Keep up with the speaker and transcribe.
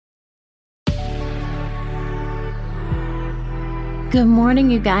Good morning,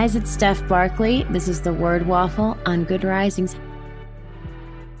 you guys. It's Steph Barkley. This is the Word Waffle on Good Risings.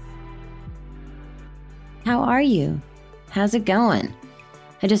 How are you? How's it going?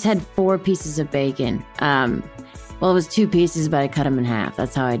 I just had 4 pieces of bacon. Well, it was 2 pieces, but I cut them in half.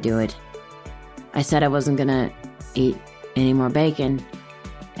 That's how I do it. I said I wasn't gonna eat any more bacon,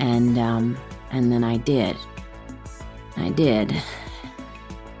 and then I did.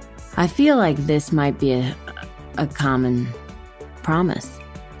 I feel like this might be a common promise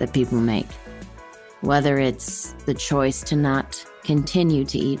that people make, whether it's the choice to not continue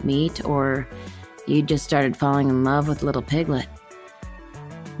to eat meat or you just started falling in love with Little Piglet.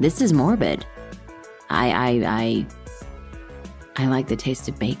 This is morbid. I like the taste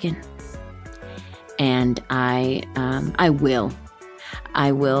of bacon, and I will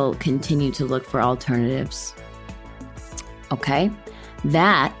continue to look for alternatives. Okay,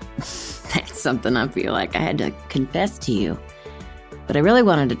 that's something I feel like I had to confess to you. But I really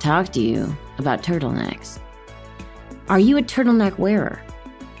wanted to talk to you about turtlenecks. Are you a turtleneck wearer?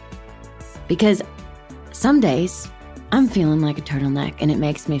 Because some days I'm feeling like a turtleneck and it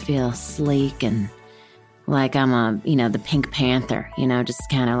makes me feel sleek and like I'm the Pink Panther, just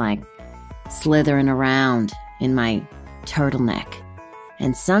kind of like slithering around in my turtleneck.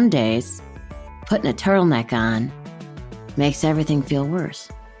 And some days putting a turtleneck on makes everything feel worse.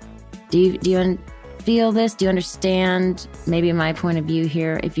 Do you feel this? Do you understand maybe my point of view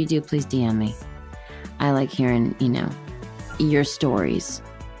here? If you do, please DM me. I like hearing, your stories.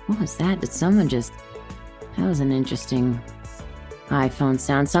 What was that? That was an interesting iPhone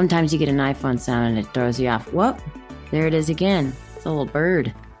sound. Sometimes you get an iPhone sound and it throws you off. Whoop, there it is again. It's a little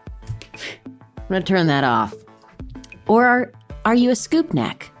bird. I'm going to turn that off. Or are you a scoop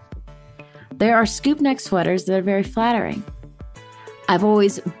neck? There are scoop neck sweaters that are very flattering. I've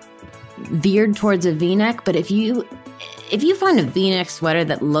always veered towards a V-neck, but if you find a V-neck sweater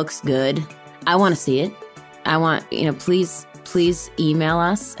that looks good, I want to see it. I want, please email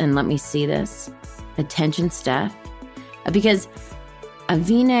us and let me see this. Attention, Steph. Because a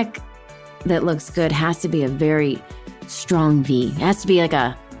V-neck that looks good has to be a very strong V. It has to be like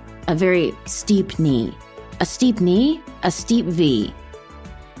a very steep knee. A steep knee, a steep V.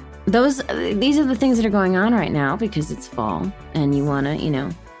 These are the things that are going on right now because it's fall and you want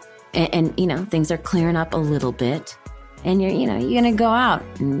to, and things are clearing up a little bit, and you're going to go out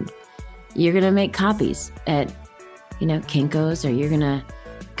and you're going to make copies at, Kinko's, or you're going to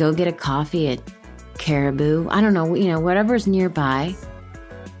go get a coffee at Caribou. I don't know, whatever's nearby.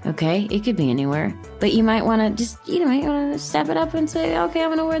 Okay. It could be anywhere, but you might want to just, might want to step it up and say, okay, I'm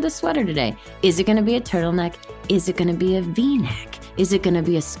going to wear this sweater today. Is it going to be a turtleneck? Is it going to be a V-neck? Is it going to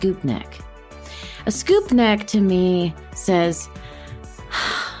be a scoop neck? A scoop neck to me says,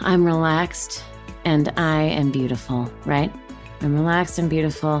 I'm relaxed and I am beautiful, right? I'm relaxed and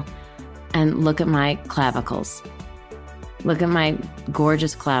beautiful, and look at my clavicles. Look at my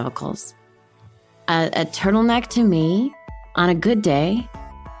gorgeous clavicles. A turtleneck to me, on a good day,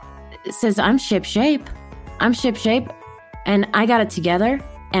 says I'm ship-shape. I'm ship-shape, and I got it together,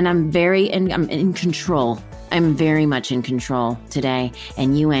 and I'm in control. I'm very much in control today,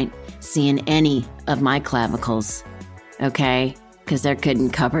 and you ain't seeing any of my clavicles, okay? Because they're good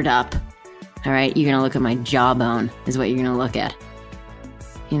and covered up. All right, you're gonna look at my jawbone is what you're gonna look at.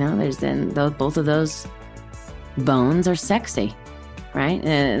 Both of those bones are sexy, right?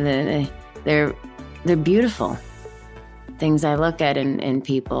 They're beautiful. Things I look at in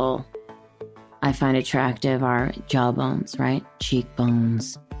people I find attractive are jawbones, right?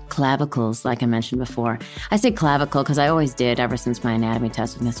 Cheekbones, clavicles, like I mentioned before. I say clavicle because I always did ever since my anatomy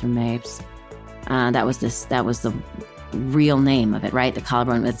test with Mr. Mapes. That was the real name of it, right? The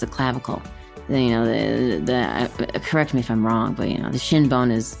collarbone, it's the clavicle. Correct me if I'm wrong, but the shin bone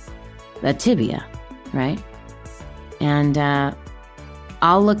is the tibia, right? And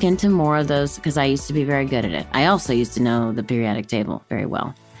I'll look into more of those because I used to be very good at it. I also used to know the periodic table very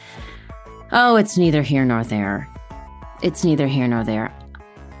well. Oh, it's neither here nor there. It's neither here nor there.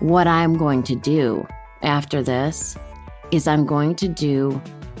 What I'm going to do after this is I'm going to do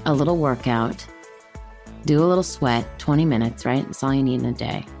a little workout, do a little sweat, 20 minutes, right? That's all you need in a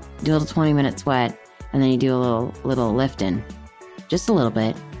day. Do a little 20-minute sweat, and then you do a little lifting, just a little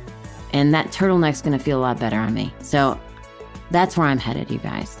bit. And that turtleneck's going to feel a lot better on me. So that's where I'm headed, you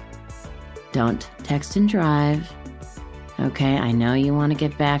guys. Don't text and drive. Okay, I know you want to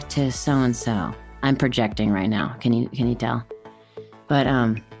get back to so-and-so. I'm projecting right now. Can you tell? But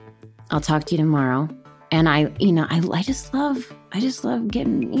I'll talk to you tomorrow. And I just love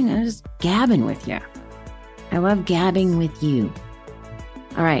getting, just gabbing with you. I love gabbing with you.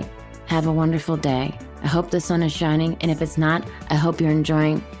 All right. Have a wonderful day. I hope the sun is shining. And if it's not, I hope you're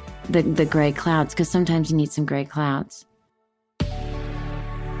enjoying the gray clouds, because sometimes you need some gray clouds.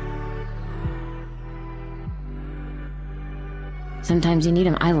 Sometimes you need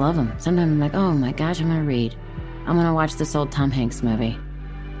them. I love them. Sometimes I'm like, oh my gosh, I'm going to read. I'm going to watch this old Tom Hanks movie.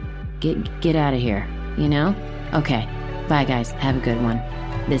 Get out of here, you know? Okay. Bye, guys. Have a good one.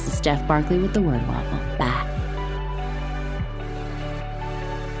 This is Steph Barkley with The Word Waffle. Bye.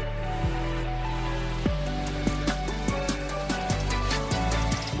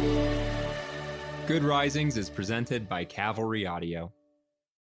 Good Risings is presented by Cavalry Audio.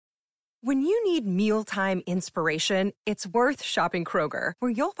 When you need mealtime inspiration, it's worth shopping Kroger, where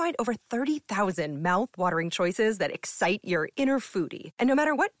you'll find over 30,000 mouth-watering choices that excite your inner foodie. And no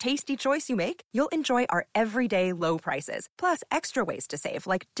matter what tasty choice you make, you'll enjoy our everyday low prices, plus extra ways to save,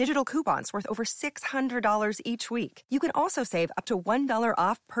 like digital coupons worth over $600 each week. You can also save up to $1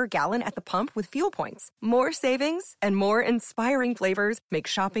 off per gallon at the pump with fuel points. More savings and more inspiring flavors make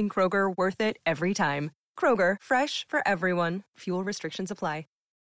shopping Kroger worth it every time. Kroger, fresh for everyone. Fuel restrictions apply.